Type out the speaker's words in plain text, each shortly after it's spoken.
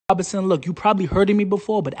Robinson, look, you probably heard of me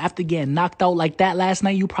before, but after getting knocked out like that last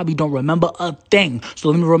night, you probably don't remember a thing. So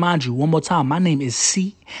let me remind you one more time. My name is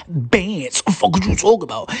C. Bands. What the fuck you talking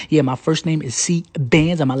about? Yeah, my first name is C.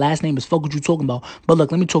 Bands, and my last name is fuck what you talking about. But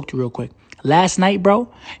look, let me talk to you real quick. Last night,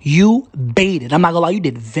 bro, you baited. I'm not gonna lie, you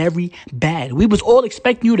did very bad. We was all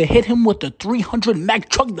expecting you to hit him with the 300 Mac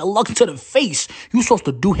truck deluxe to the face. You supposed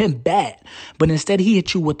to do him bad. But instead, he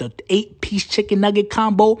hit you with the 8-piece chicken nugget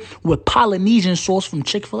combo with Polynesian sauce from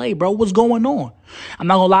Chick-fil-A, bro. What's going on? I'm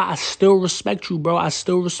not gonna lie, I still respect you, bro. I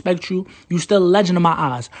still respect you. You still a legend in my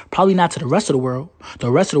eyes. Probably not to the rest of the world.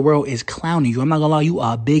 The rest of the world is clowning you. I'm not gonna lie, you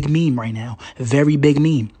are a big meme right now. Very big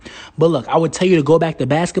meme. But look, I would tell you to go back to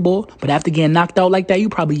basketball, but after getting knocked out like that, you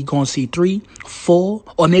probably gonna see 3, 4,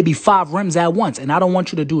 or maybe 5 rims at once. And I don't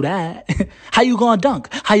want you to do that. How you gonna dunk?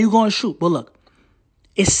 How you gonna shoot? But look,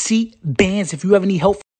 it's C Bands. If you ever need help